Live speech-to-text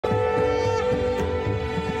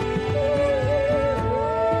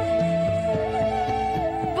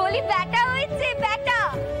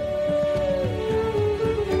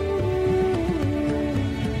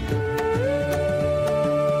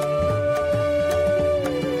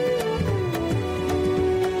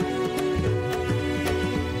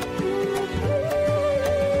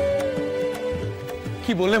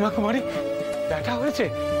কি বললে মা কুমারী? ব্যাটা হয়েছে?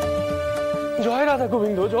 জয় রাধা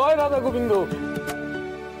গোবিন্দ, জয় রাধা গোবিন্দ।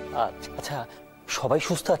 আচ্ছা, সবাই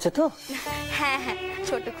সুস্থ আছে তো? হ্যাঁ হ্যাঁ,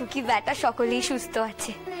 ছোট খুকি ব্যাটা সকলেই সুস্থ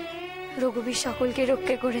আছে। রঘুবীর সকলকে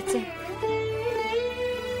রক্ষা করেছে।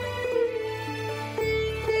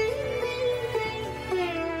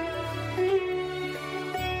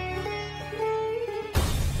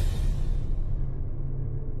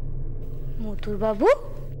 মথুর বাবু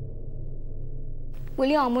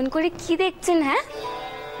বলি, অমন করে কি দেখছেন? হ্যাঁ,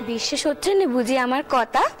 বিশ্বাস হচ্ছে না বুঝি আমার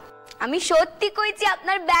কথা? আমি সত্যি কইছি,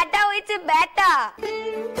 আপনার ব্যাটা হয়েছে, ব্যাটা।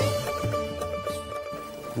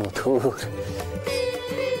 মথুর,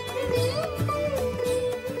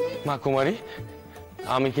 মা কুমারী,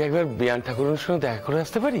 আমি কি একবার বিয়ান ঠাকুরের সঙ্গে দেখা করে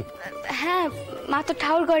আসতে পারি? হ্যাঁ, মা তো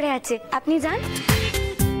ঠাকুর ঘরে আছে, আপনি যান।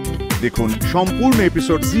 দেখুন সম্পূর্ণ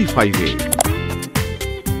এপিসোড জি5-এ।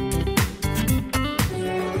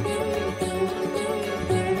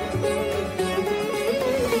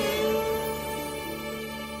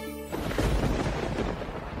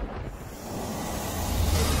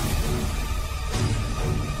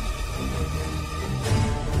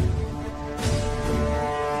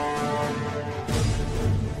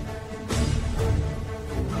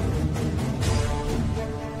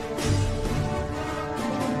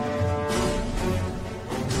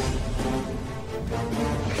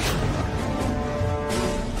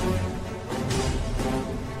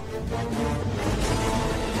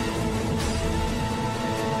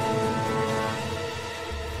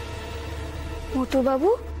 মথুর বাবু,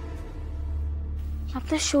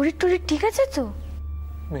 আপনার শরীর টরীর ঠিক আছে তো?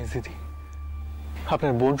 দিদি,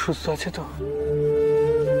 আপনার বোন সুস্থ আছে তো?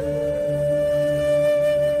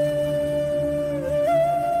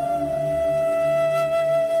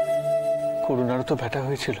 করুণারও তো ব্যাটা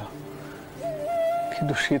হয়েছিল,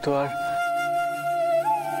 কিন্তু সে তো আর।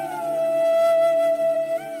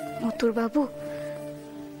 মথুর বাবু,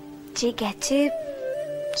 যে গেছে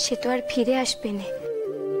সে তো আর ফিরে আসবে না,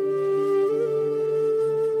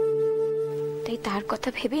 তাই তার কথা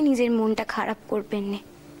ভেবে নিজের মনটা খারাপ করবেন না।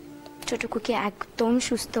 ছোট খুকি একদম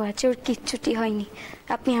সুস্থ আছে, ওর কিচ্ছুটি হয়নি,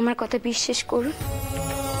 আপনি আমার কথা বিশ্বাস করুন।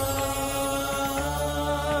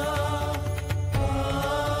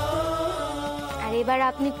 আর এবার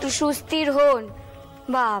আপনি একটু সুস্থির হন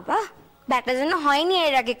বাবা, ব্যাটা যেন হয়নি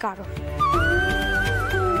এর আগে কারো।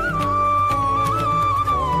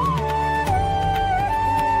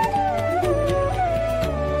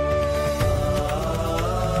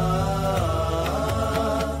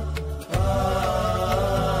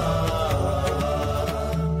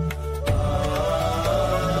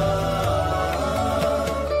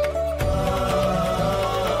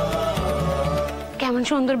 কেমন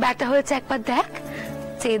সুন্দর ব্যাটা হয়েছে, একবার দেখ,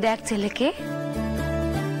 চেয়ে দেখ ছেলেকে।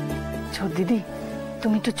 ছোট দিদি,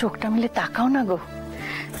 তুমি তো চোখটা মিলে তাকাও না গো।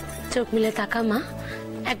 চোখ মিলে তাকা মা,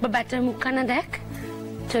 একবার ব্যাটার মুখখানা দেখ।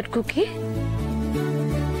 ছোট খুকি,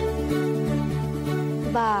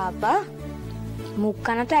 বাবা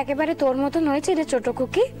মুখখানা তো একেবারে তোর মতন হয়েছে রে ছোট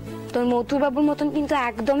খুকি, তোর মথুর বাবুর মতন কিন্তু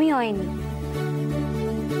একদমই হয়নি।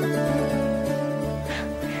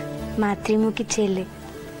 মাতৃমুখী ছেলে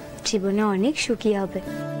জীবনে অনেক সুখী হবে।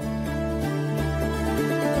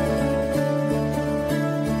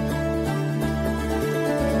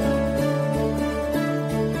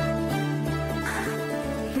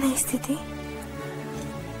 দিদি,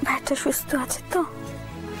 ব্যাটা সুস্থ আছে তো?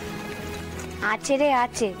 আছে রে,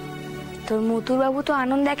 আছে। তোর মথুর বাবু তো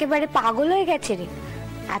আনন্দ একেবারে পাগল হয়ে গেছে রে,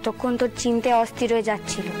 এতক্ষণ তোর চিনতে অস্থির হয়ে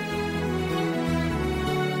যাচ্ছিল।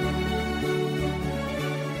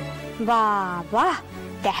 বাবা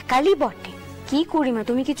দেখালি বটে, কি করি মা,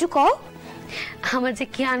 তুমি কিছু কও। আমার যে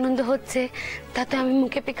কি আনন্দ হচ্ছে তা তো আমি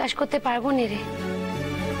মুখে প্রকাশ করতে পারবো না রে।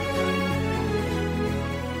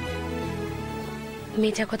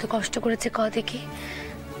 মেয়েটা কত কষ্ট করেছে ক দেখি,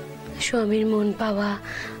 স্বামীর মন পাওয়া,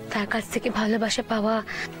 তার কাছ থেকে ভালোবাসা পাওয়া,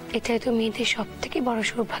 এটাই তো মেয়েদের সব থেকে বড়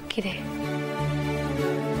সৌভাগ্য রে।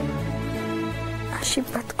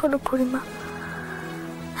 আশীর্বাদ করো বুড়িমা,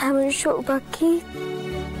 এমন সৌভাগ্য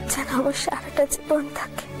যেন আমার সারাটা জীবন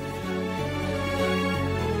থাকে।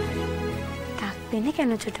 থাকবে না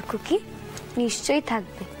কেন ছোট খুকি, নিশ্চয়ই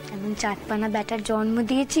থাকবে। এমন চাঁদপানা ব্যাটার জন্ম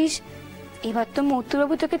দিয়েছিস, এবার তো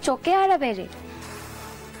মথুরবাবু তোকে চোখে হারাবে রে।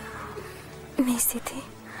 দিদি,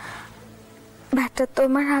 ব্যাটা তো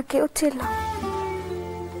আমার আগেও ছিল,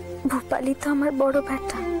 ভূপালি তো আমার বড়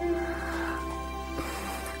ব্যাটা।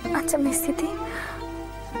 আচ্ছা দিদি,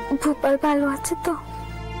 ভূপাল ভালো আছে তো?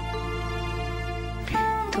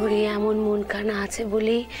 তোর এমন মন কানা আছে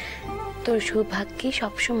বলেই তোর সৌভাগ্য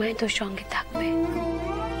সবসময় তোর সঙ্গে থাকবে।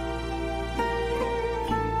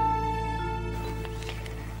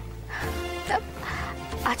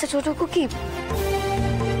 আচ্ছা ছোটকু কি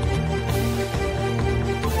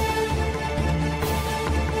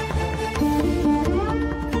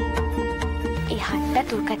এই হাতটা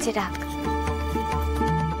তোর কাছে রাখ।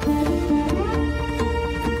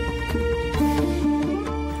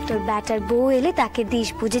 তোর ব্যাটার বউ এলে তাকে দিস,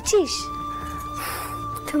 বুঝেছিস?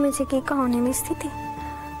 তুমি যে কি কহনি মিস্তিতে,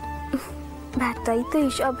 ব্যাটাই তো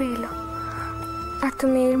এইসব এলো, আর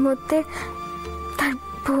তুমি এর মধ্যে তার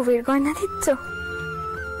বউয়ের গয়না দিচ্ছ।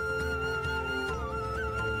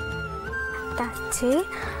 তার চেয়ে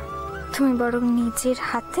তুমি বরং নিজের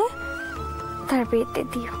হাতে তার বিয়েতে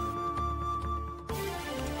দিও।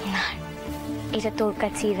 না, এটা তোর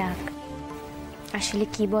কাছেই রাখ। আসলে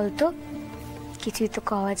কি বলতো, কিছুই তো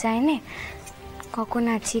কওয়া যায় না, কখন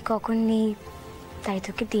আছি কখন নেই, তাই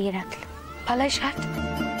তোকে দিয়ে রাখলাম। পালাই ষাট,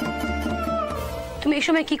 তুমি এই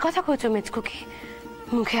সময় কি কথা কইছো মেজকুকে?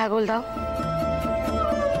 মুখে আগল দাও।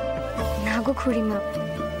 না গো খুড়িমা,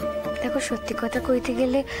 দেখো সত্যি কথা কইতে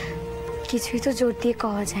গেলে কিছুই তো জোর দিয়ে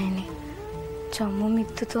কওয়া যায়নি। জন্ম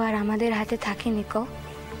মৃত্যু তো আর আমাদের হাতে থাকেনি, কও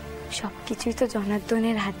সব কিছুই তো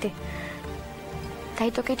জনার্দনের হাতে। তাই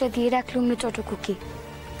তোকে এটা দিয়ে রাখলুম না চটকুকি।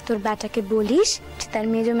 তোর ব্যাটাকে বলিস যে তার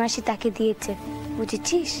মেজো মাসি তাকে দিয়েছে,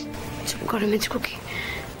 বুঝেছিস? চুপ করো মেজকুকি,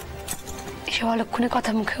 এসব অলক্ষণে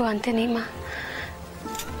কথা মুখেও আনতে নেই মা।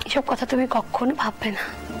 এসব কথা তুমি কখনো ভাববে না।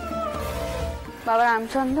 বাবা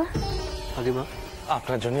রামচন্দ্র, আগে মা,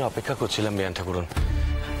 আপনার জন্য অপেক্ষা করছিলাম বেয়ান ঠাকুরন।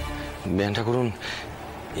 বেয়ান ঠাকুরন,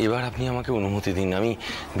 এবার আপনি আমাকে অনুমতি দিন, আমি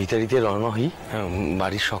বিতাড়িতে রওনা হই,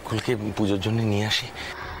 বাড়ির সকলকে পুজোর জন্য নিয়ে আসি।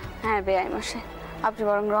 হ্যাঁ বেআই মশাই, আপনি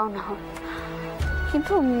বরং রওনা হন।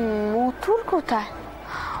 কিন্তু মথুর কোথায়?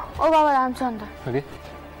 ও বাবা রামচন্দ্র, আগে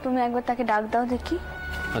তুমি একবার তাকে ডাক দাও দেখি।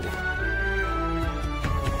 আগে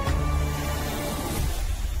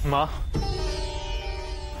মা,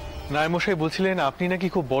 নারায়ণমশাই বলছিলেন আপনি নাকি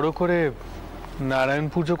খুব বড় করে নারায়ণ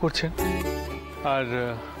পুজো করছেন, আর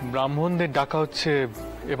ব্রাহ্মণদের ডাকা হচ্ছে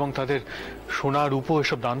এবং তাদের সোনা রূপো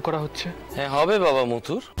এসব দান করা হচ্ছে। হ্যাঁ হবে বাবা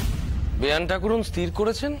মথুর, বেয়ান ঠাকুরন স্থির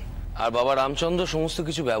করেছেন, আর বাবা রামচন্দ্র সমস্ত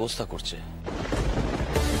কিছু ব্যবস্থা করছে।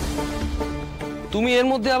 তুমি এর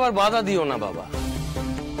মধ্যে আবার বাধা দিও না বাবা।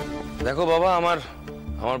 দেখো বাবা,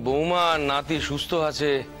 আমার বৌমা আর নাতি সুস্থ আছে,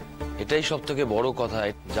 এটাই সব থেকে বড় কথা।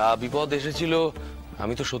 যা বিপদ এসেছিল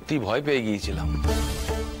আমি তো সত্যি ভয় পেয়ে গিয়েছিলাম।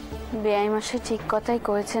 বেআই মশাই ঠিক কথাই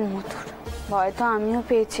করেছেন মথুর, ভয় তো আমিও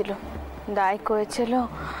পেয়েছিল, দায় করেছিল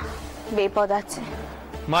বিপদ আছে।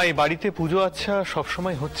 মা, এই বাড়িতে পুজো আচ্ছা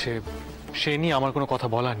সবসময় হচ্ছে, সে নিয়ে আমার কোনো কথা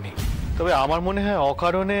বলার নেই। তবে আমার মনে হয়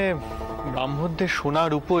অকারণে ব্রাহ্মণদের সোনা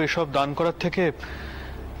রূপো এসব দান করার থেকে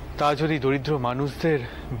তা যদি দরিদ্র মানুষদের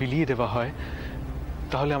বিলিয়ে দেওয়া হয়,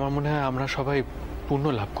 তাহলে আমার মনে হয় আমরা সবাই পুণ্য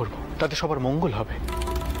লাভ করব, তাতে সবার মঙ্গল হবে।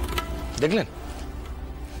 দেখলেন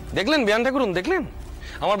দেখলেন বেয়ান ঠাকুরন, দেখলেন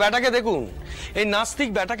আমার ব্যাটাকে দেখুন। এই নাস্তিক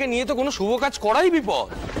ব্যাটাকে নিয়ে তো কোনো শুভ কাজ করাই বিপদ।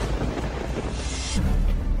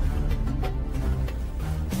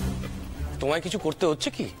 তোমায় কিছু করতে হচ্ছে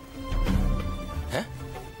কি? হ্যাঁ,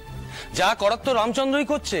 যা করার তো রামচন্দ্রই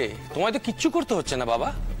করছে, তোমায় তো কিচ্ছু করতে হচ্ছে না বাবা।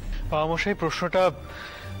 মশাই, প্রশ্নটা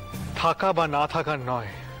থাকা বা না থাকার নয়,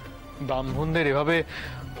 ব্রাহ্মণদের এভাবে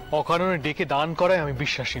অকারণে ডেকে দান করায় আমি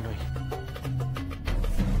বিশ্বাসী নই।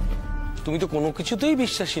 তুমি তো কোনো কিছুতেই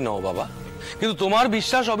বিশ্বাসী নও বাবা, কিন্তু তোমার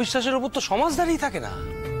বিশ্বাস অবিশ্বাসের উপর তো সমাজ দাঁড়িয়ে থাকে না।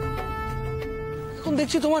 এখন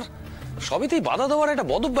দেখছি তোমার সবেতেই বাধা দেওয়ার একটা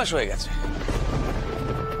বদভ্যাস হয়ে গেছে।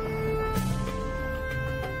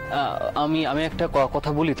 আমি একটা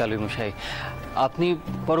কথা বলি তালুর মশাই, আপনি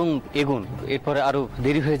বরং এগুন, এরপরে আরো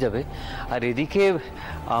দেরি হয়ে যাবে। আর এদিকে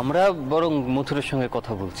আমরা বরং মথুরের সঙ্গে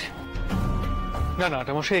কথা বলছি। না না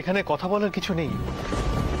মশাই, এখানে কথা বলার কিছু নেই।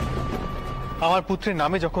 আমার পুত্রের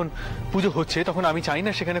নামে যখন পুজো হচ্ছে, তখন আমি চাই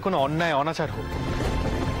না সেখানে কোনো অন্যায় অনাচার হোক।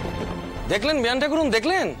 দেখলেন বেয়ান ঠাকুরন,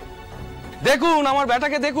 দেখলেন, দেখুন আমার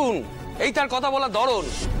ব্যাটাকে দেখুন, এই তার কথা বলা ধরন।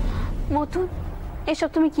 মথুর, এসব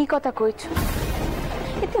তুমি কি কথা কইছো?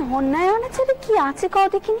 এতে অন্যায় অনাচারে কি আছে কও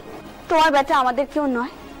দেখিনি? তোমার বেটা আমাদের কেউ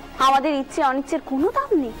নয়, আমাদের ইচ্ছে অনিচ্ছের কোনো দাম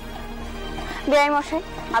নেই। বেআই মশাই,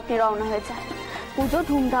 আপনি রওনা হয়ে যান, পুজো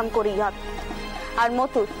ধুমধাম করেই হবে। আর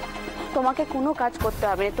মথুর, তোমাকে কোনো কাজ করতে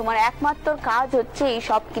হবে না, তোমার একমাত্র কাজ হচ্ছে এই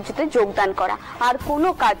সব কিছুতে যোগদান করা, আর কোনো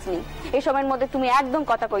কাজ নেই। এই সময়ের মধ্যে তুমি একদম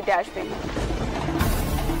কথা কইতে আসবে না।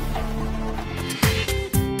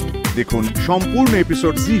 দেখুন সম্পূর্ণ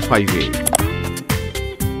এপিসোড জি5-এ।